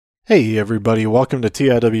Hey everybody, welcome to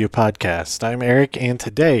TIW Podcast. I'm Eric, and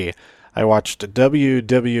today I watched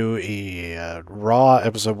WWE Raw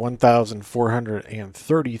episode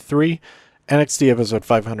 1433, NXT episode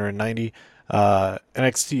 590,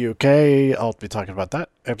 NXT UK, I'll be talking about that,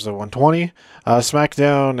 episode 120,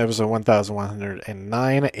 SmackDown episode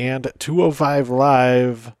 1109, and 205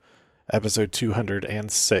 Live episode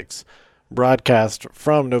 206. Broadcast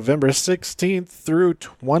from November 16th through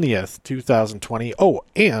 20th, 2020. Oh,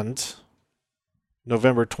 and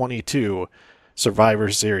November 22, Survivor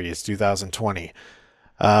Series 2020.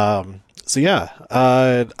 So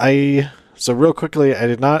real quickly, I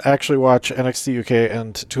did not actually watch NXT UK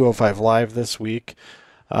and 205 Live this week.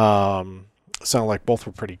 Sounded like both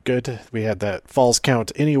were pretty good. We had that Falls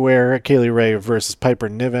Count Anywhere, Kaylee Ray versus Piper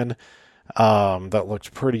Niven. That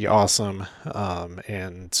looked pretty awesome.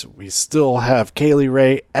 And we still have Kaylee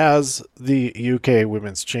Ray as the UK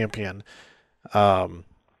Women's Champion. But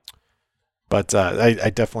I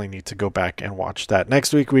definitely need to go back and watch that.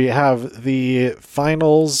 Next week we have the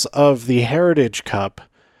finals of the Heritage Cup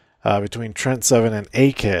between Trent Seven and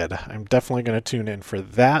A-Kid. I'm definitely going to tune in for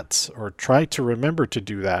that, or try to remember to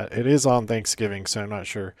do that. It is on Thanksgiving, so I'm not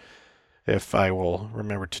sure if I will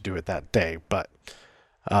remember to do it that day, but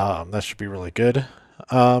that should be really good.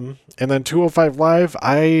 And then 205 Live,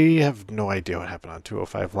 I have no idea what happened on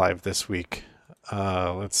 205 Live this week.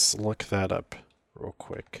 Let's look that up real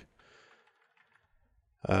quick.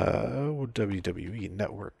 WWE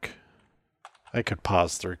Network. I could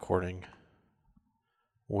pause the recording.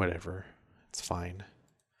 Whatever. It's fine.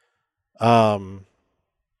 I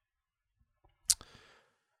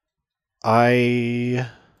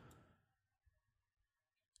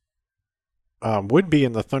would be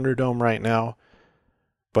in the Thunderdome right now,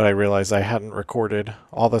 but I realized I hadn't recorded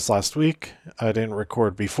all this last week. I didn't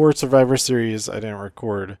record before Survivor Series. I didn't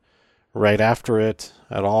record right after it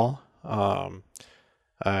at all.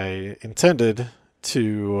 I intended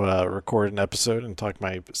to record an episode and talk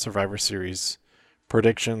my Survivor Series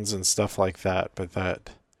predictions and stuff like that, but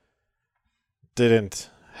that didn't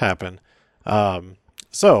happen.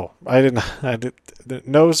 So I did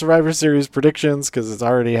no Survivor Series predictions because it's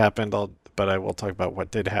already happened. But I will talk about what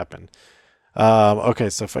did happen. Okay,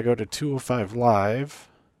 so if I go to 205 Live,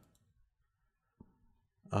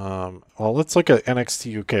 well, let's look at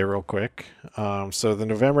NXT UK real quick. So the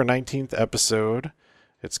November 19th episode,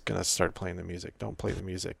 it's gonna start playing the music. Don't play the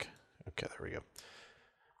music. Okay, there we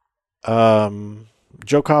go.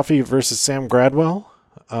 Joe Coffey versus Sam Gradwell.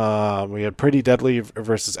 We had Pretty Deadly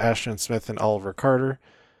versus Ashton Smith and Oliver Carter,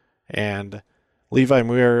 and Levi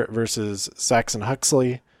Muir versus Saxon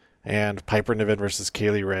Huxley, and Piper Niven versus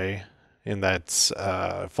Kaylee Ray in that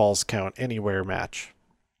Falls Count Anywhere match.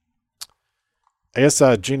 I guess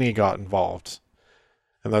Ginny got involved,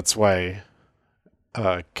 and that's why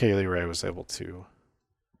Kaylee Ray was able to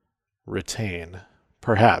retain,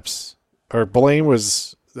 perhaps. Or blame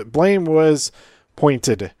was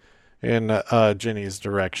pointed in Ginny's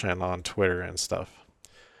direction on Twitter and stuff.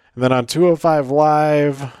 And then on 205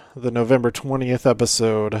 Live, the November 20th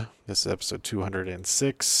episode, this is episode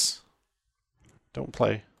 206. Don't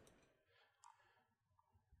play.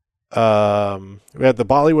 We had the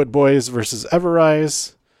Bollywood Boys versus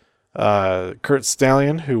Everrise. Kurt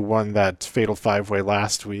Stallion, who won that Fatal 5-Way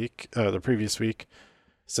last week, the previous week,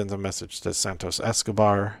 sends a message to Santos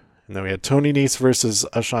Escobar. And then we had Tony Nese versus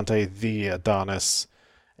Ashante the Adonis.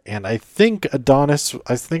 And I think I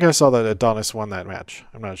saw that Adonis won that match.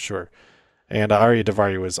 I'm not sure. And Arya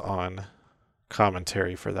Davari was on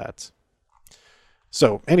commentary for that.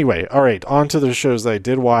 So anyway, all right, on to the shows that I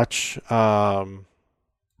did watch. Was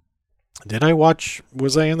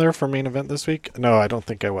I in there for main event this week? No, I don't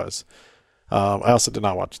think I was. I also did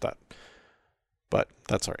not watch that. But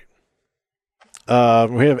that's all right.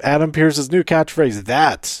 We have Adam Pearce's new catchphrase.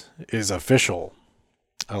 That is official.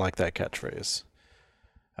 I like that catchphrase.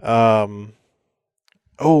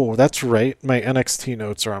 Oh, that's right. My NXT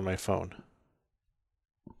notes are on my phone.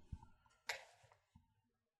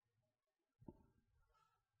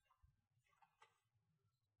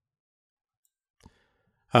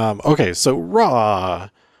 Okay, so Raw.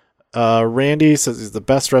 Randy says he's the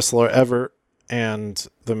best wrestler ever, and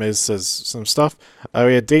The Miz says some stuff.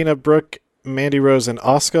 We had Dana Brooke, Mandy Rose, and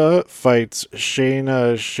Asuka fight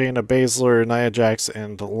Shayna Baszler, Nia Jax,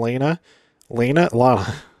 and Lana.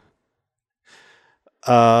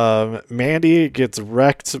 Mandy gets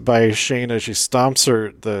wrecked by Shayna. She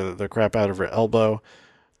stomps the crap out of her elbow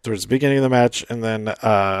towards the beginning of the match, and then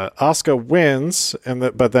Asuka wins,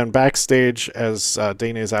 but then backstage as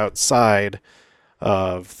Dana is outside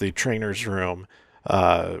of the trainer's room,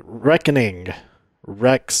 Reckoning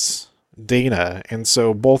wrecks Dana. And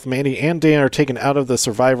so both Mandy and Dana are taken out of the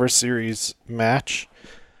Survivor Series match.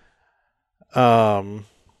 And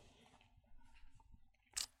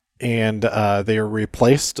they are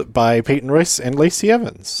replaced by Peyton Royce and Lacey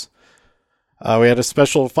Evans. We had a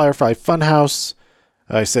special Firefly Funhouse.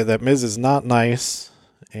 I said that Miz is not nice,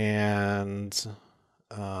 and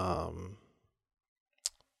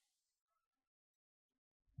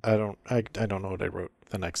I don't know what I wrote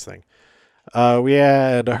the next thing. We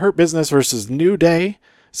had Hurt Business versus New Day.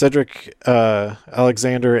 Cedric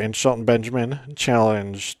Alexander and Shelton Benjamin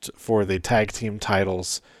challenged for the tag team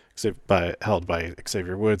titles held by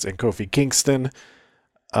Xavier Woods and Kofi Kingston.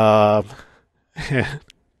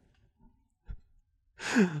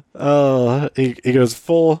 He goes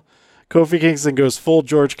full. Kofi Kingston goes full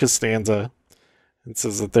George Costanza. It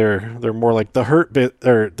says that they're more like the Hurt Bit,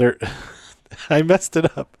 or they're. I messed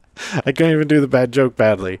it up. I can't even do the bad joke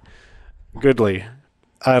goodly.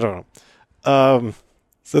 I don't know.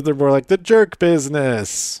 So they're more like the Jerk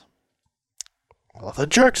Business. Well, the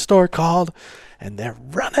Jerk Store called, and they're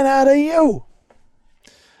running out of you.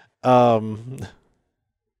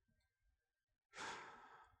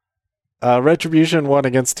 Retribution won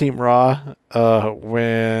against Team Raw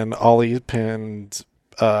when Ollie pinned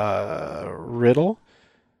Riddle.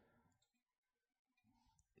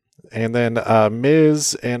 And then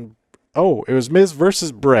Miz and... Oh, it was Miz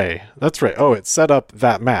versus Bray. That's right. Oh, it set up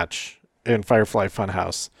that match in Firefly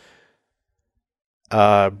Funhouse.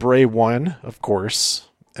 Bray won, of course.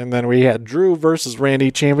 And then we had Drew versus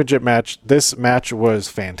Randy championship match. This match was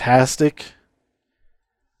fantastic.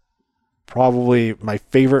 Probably my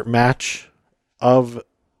favorite match of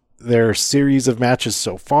their series of matches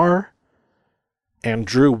so far. And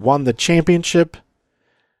Drew won the championship.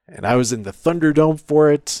 And I was in the Thunderdome for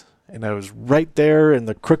it. And I was right there in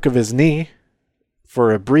the crook of his knee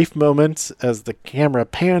for a brief moment as the camera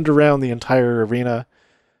panned around the entire arena.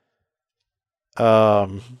 I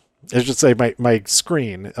should say my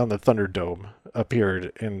screen on the Thunderdome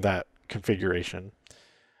appeared in that configuration.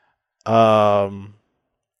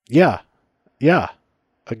 Yeah. A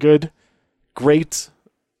good, great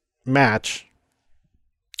match.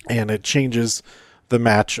 And it changes the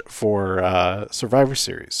match for Survivor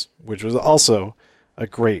Series, which was also a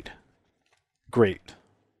great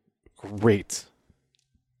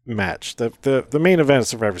match. The main event of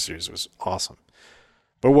Survivor Series was awesome.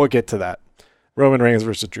 But we'll get to that. Roman Reigns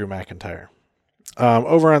versus Drew McIntyre.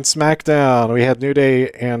 Over on SmackDown, we had New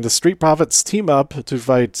Day and the Street Profits team up to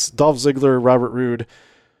fight Dolph Ziggler, Robert Roode,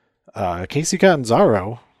 Casey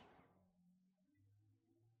Catanzaro.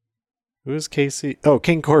 Who is Casey? Oh,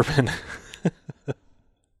 King Corbin.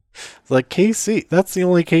 It's like Casey. That's the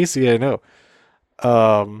only Casey I know.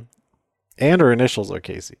 And her initials are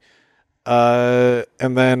Casey. And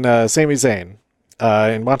then Sami Zayn.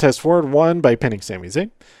 And Montez Ford won by pinning Sami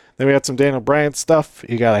Zayn. Then we had some Daniel Bryan stuff.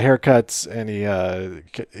 He got a haircut, and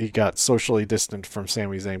he got socially distant from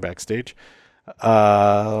Sami Zayn backstage.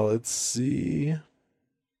 Let's see.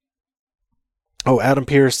 Oh, Adam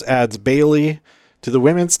Pearce adds Bayley to the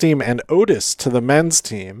women's team and Otis to the men's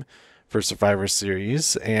team for Survivor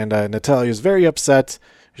Series. And Natalya is very upset.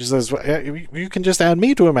 She says, well, "You can just add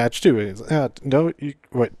me to a match too." No,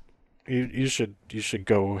 you should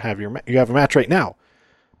go have you have a match right now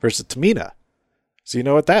versus Tamina. So you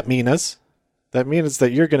know what that means? That means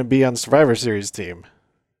that you're going to be on the Survivor Series team.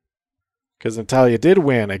 Because Natalya did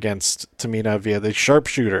win against Tamina via the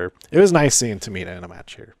sharpshooter. It was nice seeing Tamina in a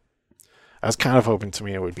match here. I was kind of hoping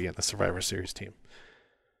Tamina would be in the Survivor Series team.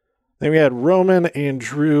 Then we had Roman and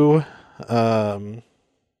Drew. Roman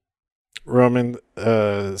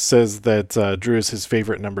says that Drew is his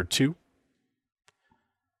favorite number 2.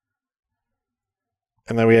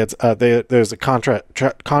 And then we had there's a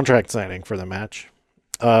contract signing for the match.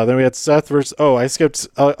 Then we had Seth versus... Oh, I skipped...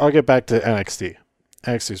 I'll get back to NXT.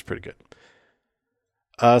 NXT is pretty good.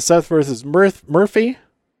 Seth versus Murphy.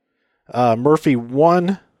 Murphy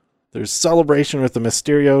won. There's celebration with the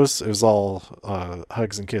Mysterios. It was all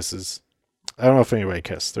hugs and kisses. I don't know if anybody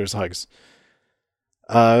kissed. There's hugs.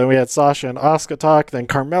 Then we had Sasha and Asuka talk. Then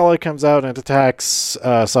Carmella comes out and attacks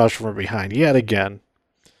Sasha from behind yet again.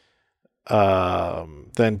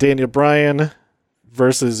 Then Daniel Bryan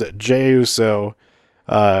versus Jey Uso.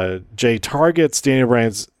 Jey targets Daniel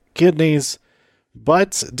Bryan's kidneys,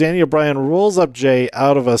 but Daniel Bryan rolls up Jey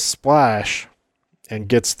out of a splash and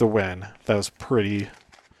gets the win. That was pretty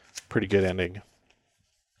good ending.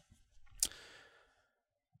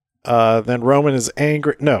 Then Roman is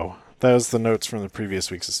angry. No, that was the notes from the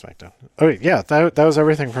previous weeks of SmackDown. Oh yeah, that was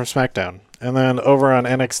everything from SmackDown. And then over on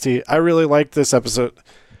NXT, I really liked this episode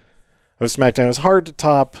of SmackDown. It was hard to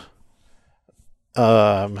top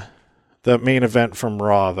the main event from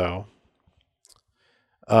Raw, though.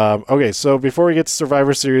 Okay, so before we get to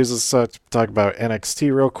Survivor Series, let's talk about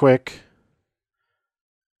NXT real quick.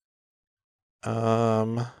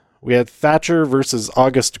 We had Thatcher versus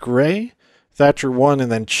August Gray. Thatcher won,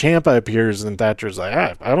 and then Ciampa appears, and Thatcher's like,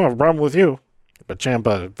 I don't have a problem with you. But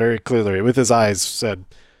Ciampa very clearly, with his eyes, said,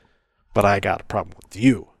 but I got a problem with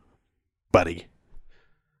you, buddy.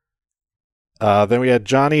 Then we had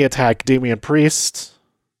Johnny attack Damian Priest,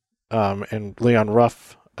 and Leon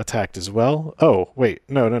Ruff attacked as well. Oh, wait,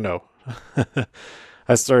 no.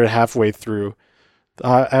 I started halfway through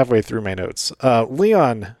my notes.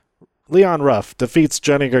 Leon Ruff defeats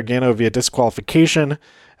Johnny Gargano via disqualification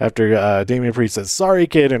after Damian Priest says, sorry,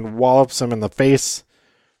 kid, and wallops him in the face,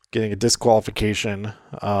 getting a disqualification.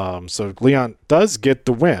 So Leon does get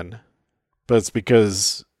the win, but it's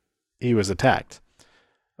because he was attacked.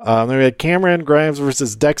 Then we had Cameron Grimes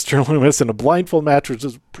versus Dexter Lumis in a blindfold match, which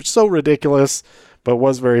is so ridiculous, but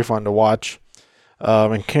was very fun to watch.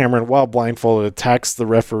 And Cameron, while blindfolded, attacks the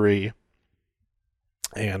referee,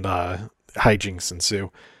 and hijinks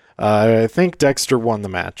ensue. I think Dexter won the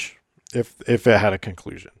match, if it had a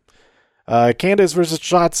conclusion. Candice versus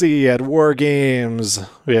Shotzi at War Games.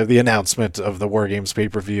 We have the announcement of the War Games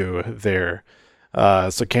pay-per-view there.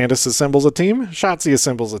 So Candice assembles a team, Shotzi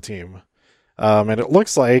assembles a team. And it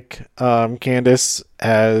looks like Candice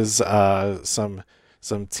has some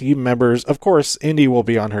team members. Of course, Indy will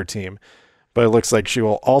be on her team, but it looks like she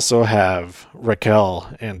will also have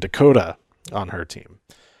Raquel and Dakota on her team.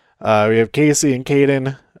 We have Casey and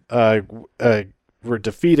Kaden were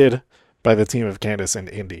defeated by the team of Candice and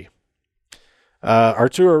Indy.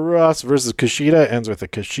 Arturo Ruas versus Kushida ends with a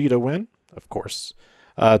Kushida win, of course.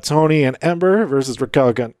 Tony and Ember versus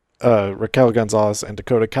Raquel Gonzalez and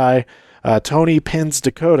Dakota Kai. Tony pins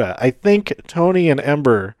Dakota. I think Tony and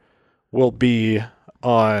Ember will be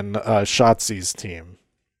on Shotzi's team.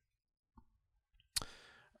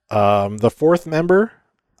 The fourth member,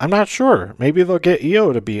 I'm not sure. Maybe they'll get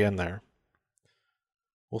Io to be in there.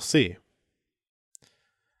 We'll see.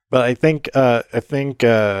 But I think or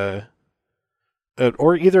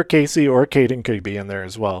either Casey or Kaden could be in there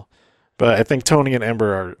as well. But I think Tony and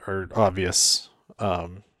Ember are obvious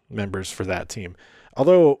members for that team.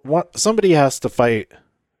 Although somebody has to fight.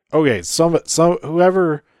 Okay, some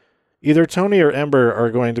whoever, either Tony or Ember are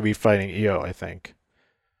going to be fighting Io, I think.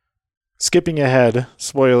 Skipping ahead,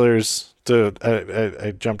 spoilers.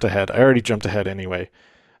 I jumped ahead. I already jumped ahead anyway.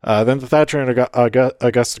 Then the Thatcher and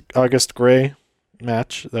August Gray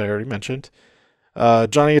match that I already mentioned.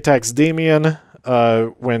 Johnny attacks Damian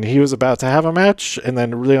when he was about to have a match, and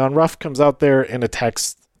then Leon Ruff comes out there and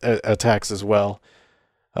attacks as well.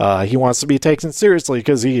 He wants to be taken seriously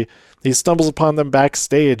because he stumbles upon them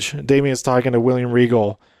backstage. Damian's talking to William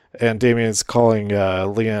Regal, and Damian's calling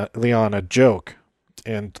Leon a joke,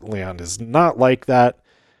 and Leon is not like that,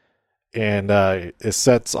 and it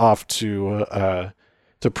sets off to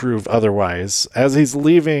prove otherwise. As he's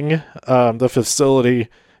leaving the facility,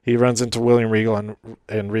 he runs into William Regal,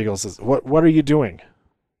 and Regal says, What are you doing?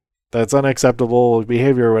 That's unacceptable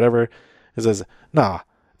behavior or whatever. He says, nah,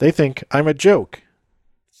 they think I'm a joke.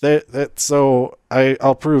 So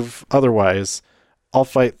I'll prove otherwise. I'll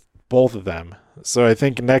fight both of them. So I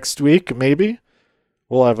think next week, maybe,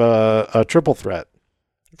 we'll have a triple threat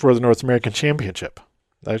for the North American Championship.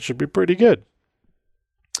 That should be pretty good.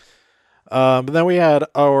 But then we had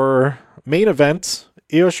our main event,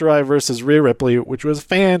 Io Shirai versus Rhea Ripley, which was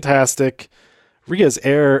fantastic. Rhea's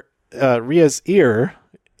ear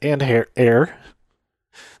and hair,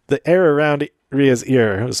 the air around Rhea's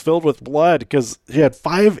ear was filled with blood because she had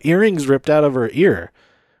 5 earrings ripped out of her ear,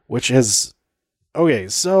 which is okay.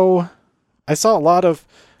 So I saw a lot of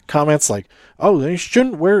comments like, "Oh, you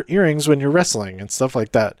shouldn't wear earrings when you're wrestling" and stuff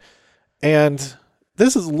like that. And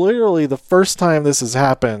this is literally the first time this has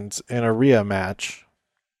happened in a Rhea match.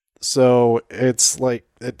 So it's like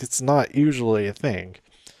it's not usually a thing.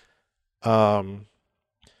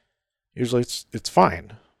 Usually it's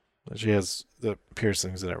fine. She has the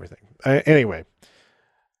piercings and everything. Anyway,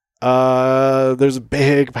 there's a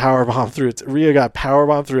big powerbomb through it. Rhea got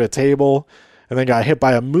powerbombed through a table and then got hit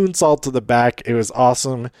by a moonsault to the back. It was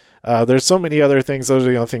awesome. There's so many other things. Those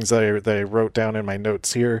are the only things that I wrote down in my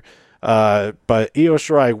notes here. But Io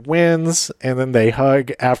Shirai wins, and then they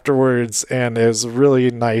hug afterwards, and it was a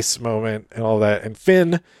really nice moment and all that. And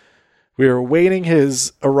Finn, we were waiting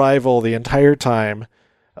his arrival the entire time,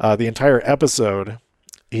 the entire episode.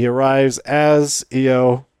 He arrives as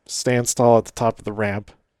Io stands tall at the top of the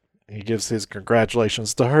ramp. He gives his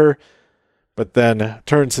congratulations to her, but then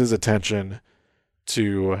turns his attention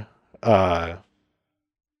to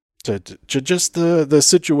just the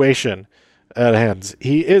situation at hand.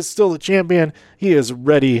 He is still the champion. He is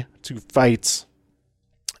ready to fight.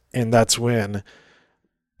 And that's when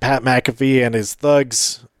Pat McAfee and his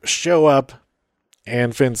thugs show up,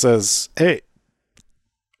 and Finn says, hey,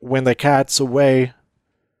 when the cat's away,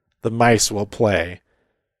 the mice will play.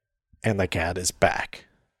 And the cat is back.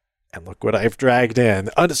 And look what I've dragged in.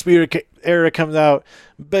 Undisputed Era comes out.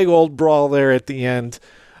 Big old brawl there at the end.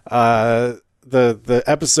 The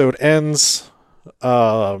episode ends.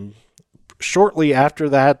 Shortly after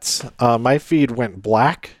that, my feed went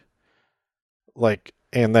black.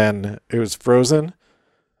 And then it was frozen.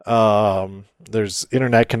 There's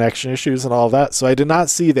internet connection issues and all of that. So I did not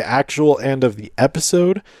see the actual end of the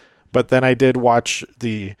episode. But then I did watch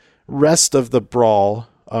the rest of the brawl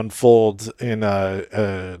unfold in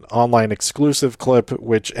an online exclusive clip,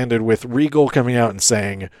 which ended with Regal coming out and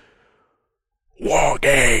saying, War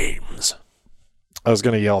Games. I was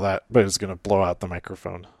going to yell that, but it was going to blow out the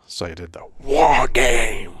microphone. So I did the War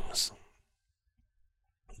Games.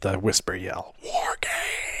 The whisper yell. War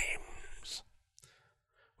Games.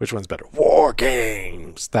 Which one's better? War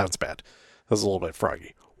Games. That was bad. That was a little bit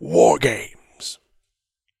froggy. War Games.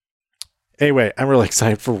 Anyway, I'm really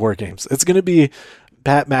excited for War Games. It's going to be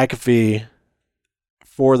Pat McAfee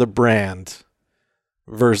for the brand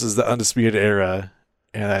versus the Undisputed Era,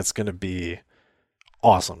 and that's going to be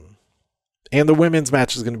awesome. And the women's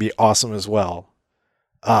match is going to be awesome as well.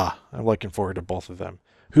 I'm looking forward to both of them.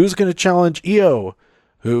 Who's going to challenge Io?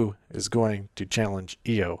 Who is going to challenge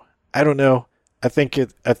Io? I don't know. I think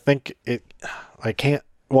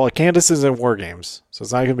Candace is in War Games, so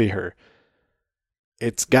it's not going to be her.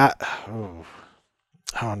 It's got, I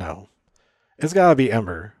don't know. It's got to be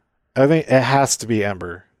Ember. I think it has to be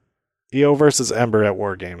Ember. Io versus Ember at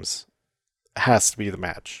War Games has to be the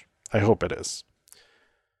match. I hope it is.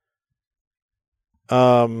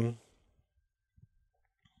 So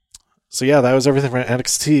yeah, that was everything from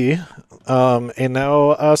NXT. And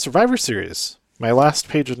now Survivor Series. My last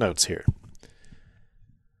page of notes here.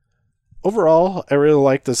 Overall, I really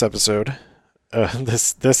liked this episode.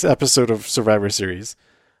 This episode of Survivor Series.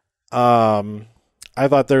 I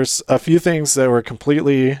thought there's a few things that were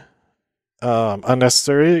completely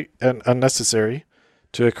unnecessary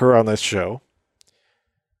to occur on this show.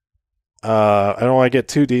 I don't want to get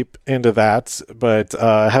too deep into that, but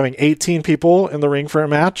having 18 people in the ring for a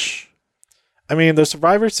match. I mean, the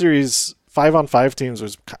Survivor Series 5-on-5 teams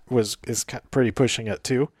is pretty pushing it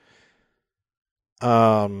too.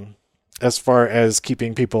 As far as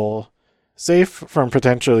keeping people safe from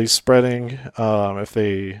potentially spreading if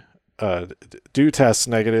they do test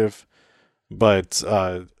negative, but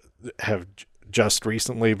have just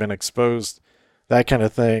recently been exposed, that kind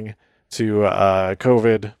of thing, to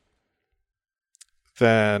COVID,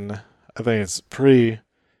 then I think it's pretty...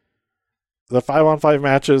 The 5-on-5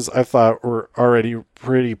 matches I thought were already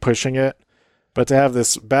pretty pushing it, but to have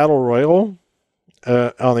this battle royal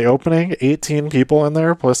on the opening, 18 people in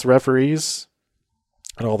there, plus the referees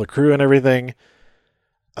and all the crew and everything,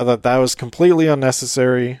 I thought that was completely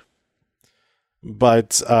unnecessary.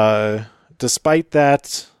 But despite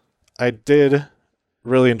that, I did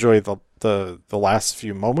really enjoy the last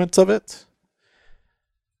few moments of it.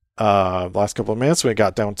 The last couple of minutes, we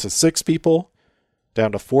got down to 6 people,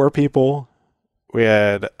 down to 4 people. We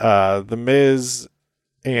had The Miz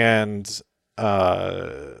and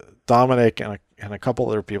Dominic and a couple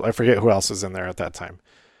other people. I forget who else was in there at that time.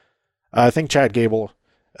 I think Chad Gable.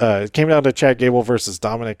 It came down to Chad Gable versus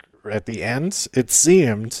Dominic at the end, it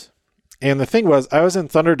seemed. And the thing was, I was in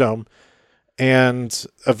Thunderdome, and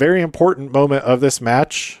a very important moment of this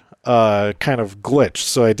match kind of glitched.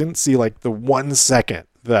 So I didn't see like the 1 second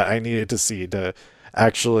that I needed to see to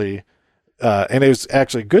actually... and it was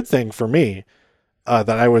actually a good thing for me that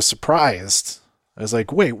I was surprised. I was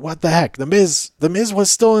like, wait, what the heck? The Miz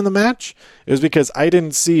was still in the match? It was because I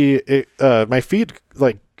didn't see it. My feed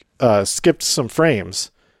skipped some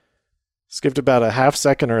frames. Skipped about a half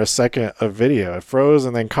second or a second of video. It froze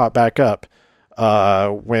and then caught back up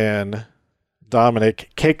when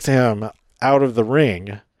Dominic kicked him out of the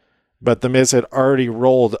ring, but the Miz had already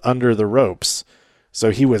rolled under the ropes, so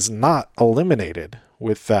he was not eliminated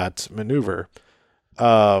with that maneuver.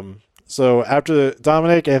 So after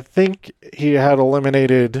Dominic, I think he had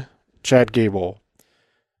eliminated Chad Gable.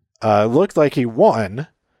 Looked like he won,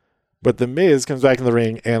 but the Miz comes back in the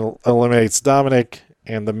ring and eliminates Dominic,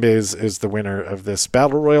 and the Miz is the winner of this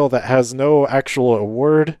battle royal that has no actual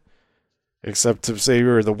award, except to say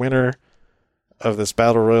you're the winner of this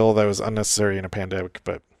battle royal that was unnecessary in a pandemic.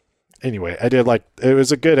 But anyway, I did like it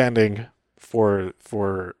was a good ending for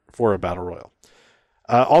a battle royal.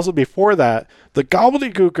 Also before that, the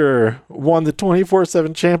Gobbledygooker won the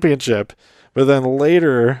 24/7 championship But then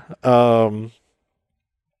later,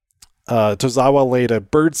 Tozawa laid a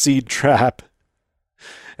birdseed trap,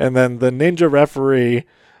 and then the ninja referee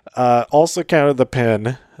also counted the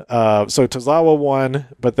pin. So Tozawa won,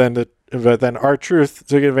 but then R-Truth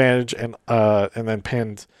took advantage and then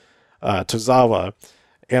pinned Tozawa,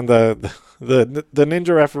 and the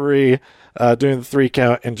ninja referee doing the 3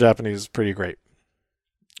 count in Japanese is pretty great.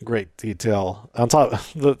 Great detail on top.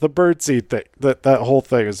 The birdseed thing, that whole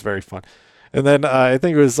thing is very fun. And then I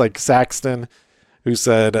think it was like Saxton who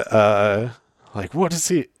said, like, what is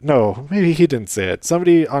he? No, maybe he didn't say it.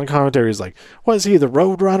 Somebody on commentary is like, what is he, the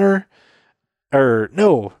Road Runner? Or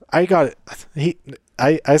no, I got it.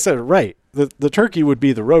 I said it right. The turkey would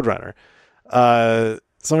be the Road Runner.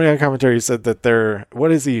 Somebody on commentary said that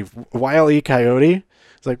what is he, Wile E. Coyote?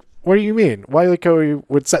 It's like, what do you mean? Wile E. Coyote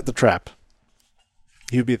would set the trap.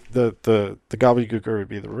 He'd be the gobbledygooker would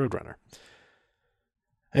be the Road Runner.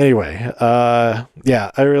 Anyway,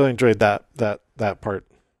 yeah, I really enjoyed that part.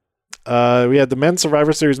 We had the men's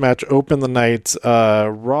Survivor Series match open the night.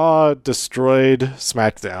 Raw destroyed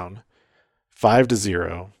SmackDown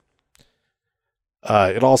 5-0.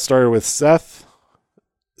 It all started with Seth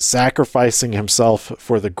sacrificing himself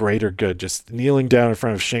for the greater good, just kneeling down in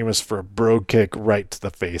front of Sheamus for a brogue kick right to the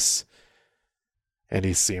face. And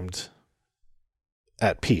he seemed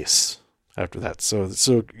at peace after that.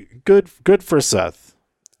 So good for Seth.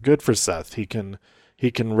 Good for Seth. He can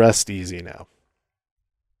rest easy now.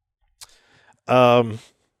 But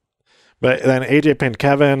then AJ pinned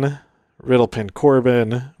Kevin, Riddle pinned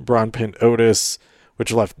Corbin, Braun pinned Otis,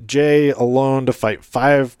 which left Jay alone to fight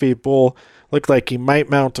 5 people. Looked like he might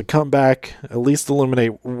mount a comeback, at least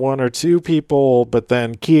eliminate 1 or 2 people, but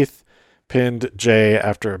then Keith pinned Jay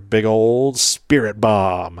after a big old spirit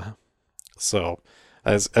bomb. So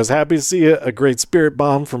I was happy to see a great spirit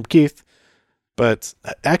bomb from Keith. But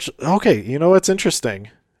actually, okay, you know what's interesting?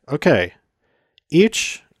 Okay,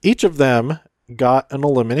 each of them got an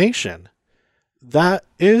elimination. That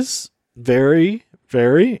is very,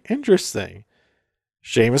 very interesting.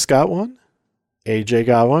 Sheamus got one, AJ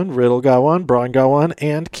got one, Riddle got one, Braun got one,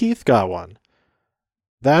 and Keith got one.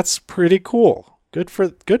 That's pretty cool. Good for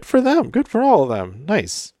them. Good for all of them.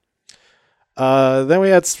 Nice. Then we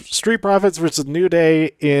had Street Profits versus New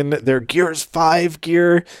Day in their Gears 5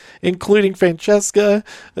 gear, including Francesca,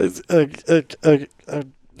 a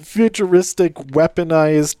futuristic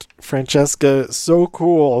weaponized Francesca. So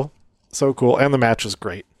cool. And the match was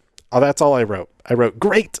great. Oh, that's all I wrote. I wrote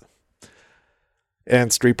great.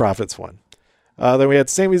 And Street Profits won. Then we had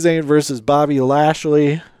Sami Zayn versus Bobby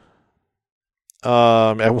Lashley.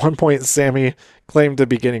 At one point, Sami claimed to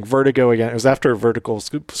be getting vertigo again. It was after a vertical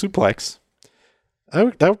suplex.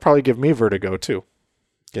 That would probably give me vertigo too,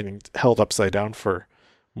 getting held upside down for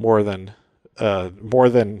more than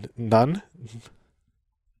none.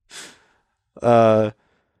 And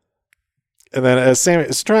then as Sami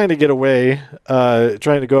is trying to get away,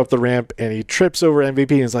 trying to go up the ramp, and he trips over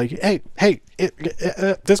MVP and is like, "Hey,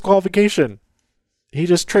 disqualification! He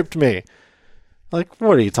just tripped me." Like,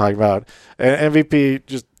 what are you talking about? And MVP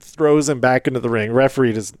just throws him back into the ring.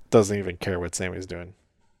 Referee doesn't even care what Sami's doing.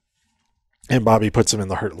 And Bobby puts him in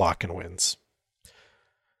the Hurt Lock and wins.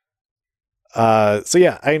 So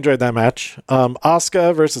yeah, I enjoyed that match.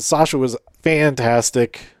 Asuka versus Sasha was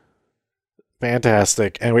fantastic.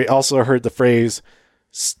 And we also heard the phrase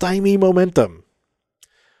stymie momentum.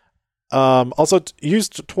 Also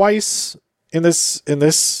used twice in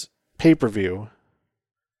this pay-per-view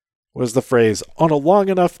was the phrase on a long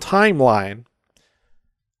enough timeline.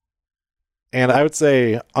 And I would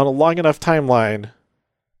say on a long enough timeline,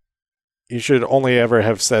 you should only ever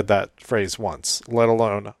have said that phrase once, let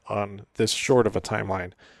alone on this short of a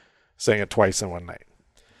timeline, saying it twice in one night.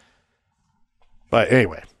 But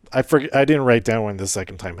anyway, I didn't write down when the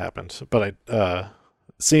second time happened, but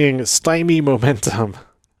seeing stymie momentum,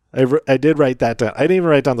 I did write that down. I didn't even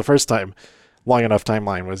write down the first time long enough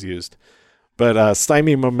timeline was used, but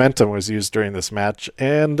stymie momentum was used during this match,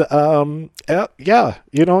 and yeah,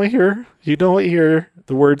 you don't hear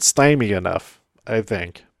the word stymie enough. I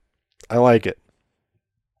think. I like it.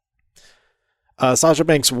 Sasha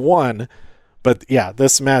Banks won, but yeah,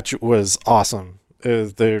 this match was awesome.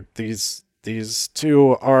 These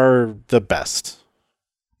two are the best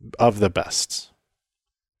of the best.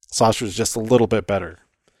 Sasha was just a little bit better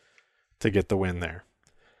to get the win there,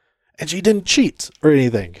 and she didn't cheat or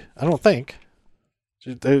anything. I don't think.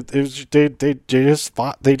 They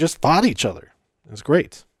just fought each other. It was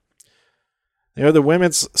great. You know, the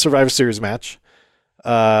women's Survivor Series match.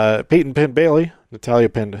 Peyton pinned Bayley. Natalya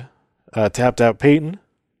tapped out Peyton.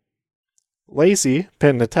 Lacey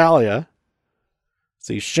pinned Natalya.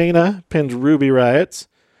 See, Shayna pinned Ruby Riott.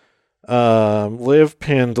 Liv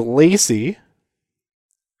pinned Lacey.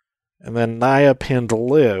 And then Nia pinned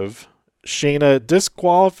Liv. Shayna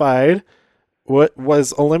disqualified, what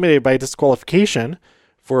was eliminated by disqualification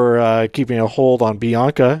for keeping a hold on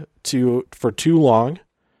Bianca for too long.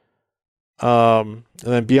 And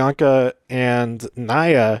then Bianca and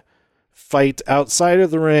Nia fight outside of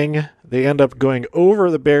the ring. They end up going over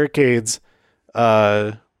the barricades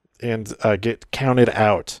and get counted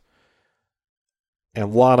out.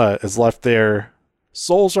 And Lana is left there,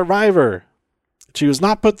 sole survivor. She was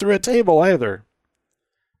not put through a table either.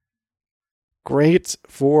 Great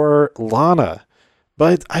for Lana.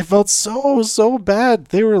 But I felt so bad.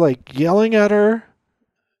 They were like yelling at her,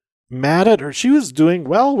 mad at her. She was doing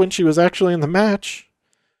well when she was actually in the match.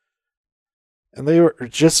 And they were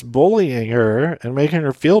just bullying her and making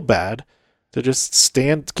her feel bad to just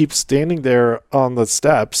keep standing there on the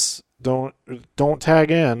steps. Don't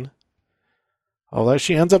tag in. Although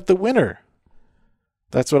she ends up the winner.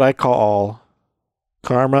 That's what I call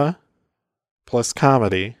karma plus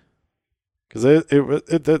comedy. Because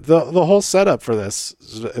the whole setup for this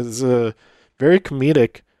is a very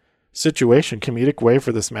comedic situation, comedic way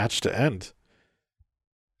for this match to end.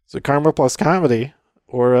 So karma plus comedy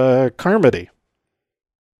or carmody.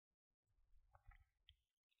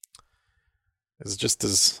 It's just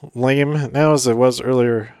as lame now as it was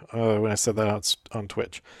earlier when I said that on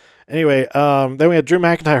Twitch. Anyway, then we had Drew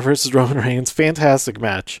McIntyre versus Roman Reigns. Fantastic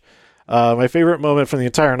match. My favorite moment from the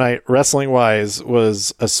entire night, wrestling-wise,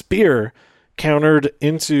 was a spear countered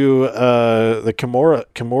into the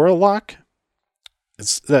Kimura lock.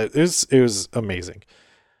 It was amazing.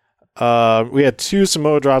 We had 2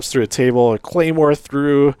 Samoa drops through a table, a Claymore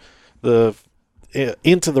through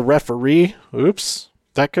into the referee. Oops.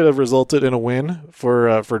 That could have resulted in a win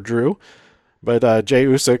for Drew. But Jey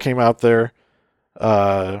Uso came out there,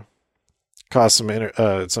 caused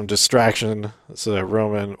some distraction. So that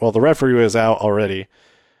Roman, well, the referee was out already,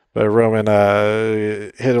 but Roman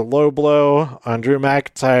hit a low blow on Drew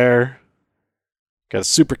McIntyre. Got a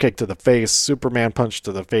super kick to the face, Superman punch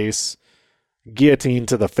to the face, guillotine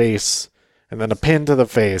to the face, and then a pin to the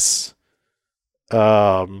face.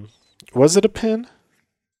 Was it a pin?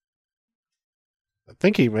 I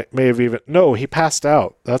think he may have even... No, he passed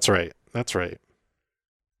out. That's right.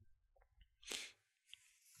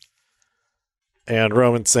 And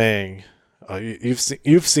Roman saying, you've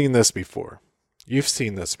seen this before. You've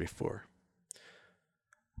seen this before.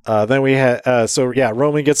 Then we had...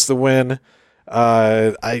 Roman gets the win.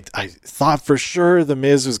 I thought for sure The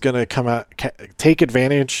Miz was going to come out, take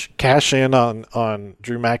advantage, cash in on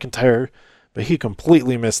Drew McIntyre, but he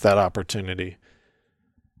completely missed that opportunity.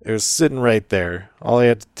 It was sitting right there. All he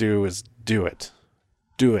had to do was do it.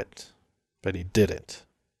 But he didn't.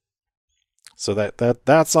 So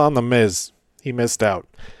that's on The Miz. He missed out.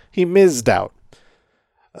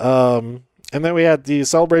 And then we had the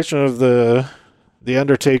celebration of the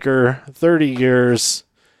Undertaker, 30 years,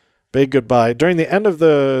 big goodbye. During the end of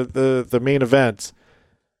the main event,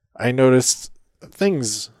 I noticed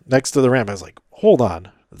things next to the ramp. I was like, hold on,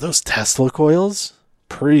 are those Tesla coils?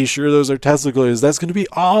 Pretty sure those are Tesla coils. That's going to be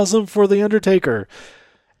awesome for the Undertaker.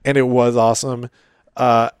 And it was awesome.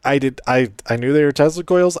 I knew they were Tesla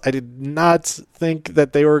coils. I did not think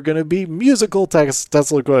that they were going to be musical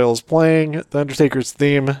Tesla coils playing the Undertaker's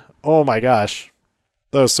theme. Oh my gosh.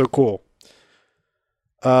 That was so cool.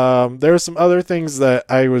 There were some other things that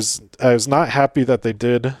I was not happy that they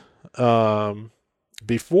did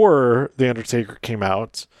before the Undertaker came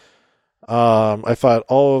out. I thought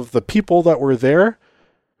all of the people that were there,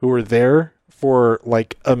 who were there for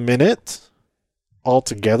like a minute all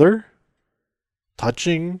together,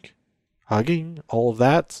 touching, hugging, all of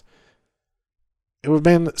that, it would have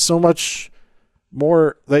been so much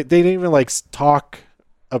more. Like, they didn't even like talk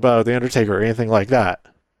about the Undertaker or anything like that.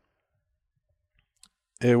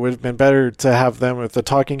 It would have been better to have them with the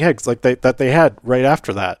talking heads like that they had right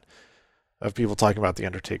after that, of people talking about the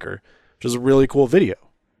Undertaker, which is a really cool video.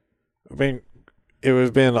 I mean, it would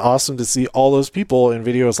have been awesome to see all those people in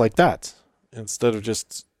videos like that instead of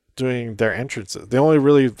just doing their entrances. The only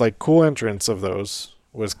really like cool entrance of those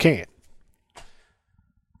was Kane.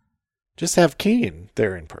 Just have Kane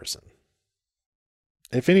there in person,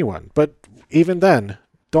 if anyone. But even then,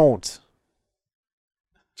 don't.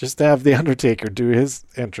 Just have the Undertaker do his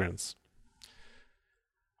entrance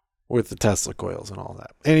with the Tesla coils and all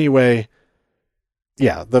that. Anyway,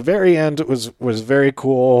 yeah, the very end was very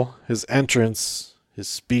cool. His entrance, his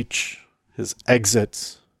speech, his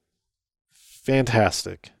exit,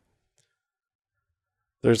 fantastic.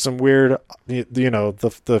 There's some weird, the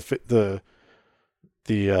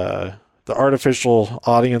the artificial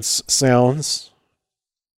audience sounds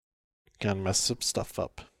kind of messed some stuff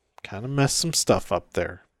up. Kind of messed some stuff up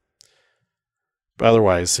there. But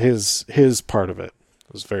otherwise, his part of it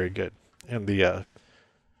was very good, and the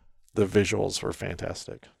visuals were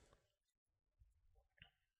fantastic.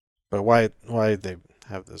 But why they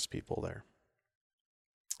have those people there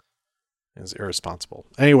is irresponsible.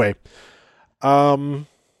 Anyway, so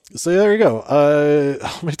there you go.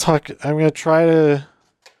 Let me talk. I'm gonna try to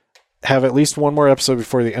have at least one more episode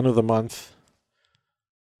before the end of the month.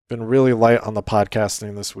 Been really light on the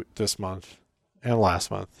podcasting this month and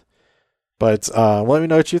last month. But let me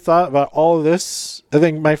know what you thought about all of this. I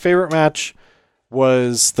think my favorite match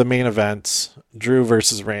was the main event, Drew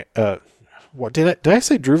versus what did I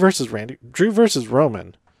say? Drew versus Randy? Drew versus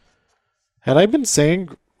Roman. Had I been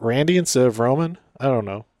saying Randy instead of Roman? I don't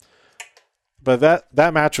know. But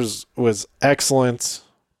that match was excellent.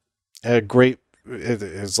 A great. It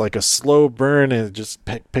was like a slow burn, and it just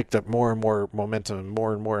picked up more and more momentum, and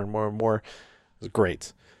more. It was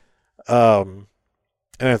great. And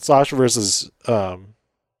Sasha versus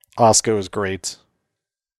Asuka was great.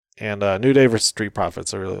 And New Day versus Street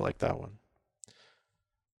Profits, I really like that one.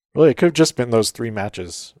 Really, it could have just been those 3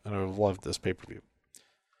 matches, and I would have loved this pay-per-view.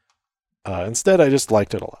 Instead, I just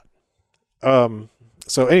liked it a lot.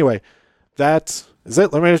 So anyway, that is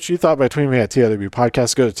it. Let me know what you thought by tweeting me at TIW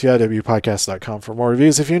Podcast. Go to TIWpodcast.com for more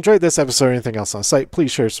reviews. If you enjoyed this episode or anything else on the site,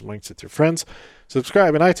 please share some links with your friends.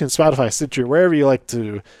 Subscribe on iTunes, Spotify, Stitcher, wherever you like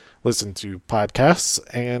to listen to podcasts.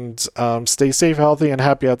 And stay safe, healthy, and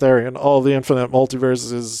happy out there in all the infinite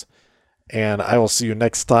multiverses. And I will see you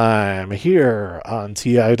next time here on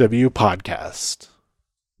TIW Podcast.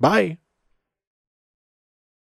 Bye.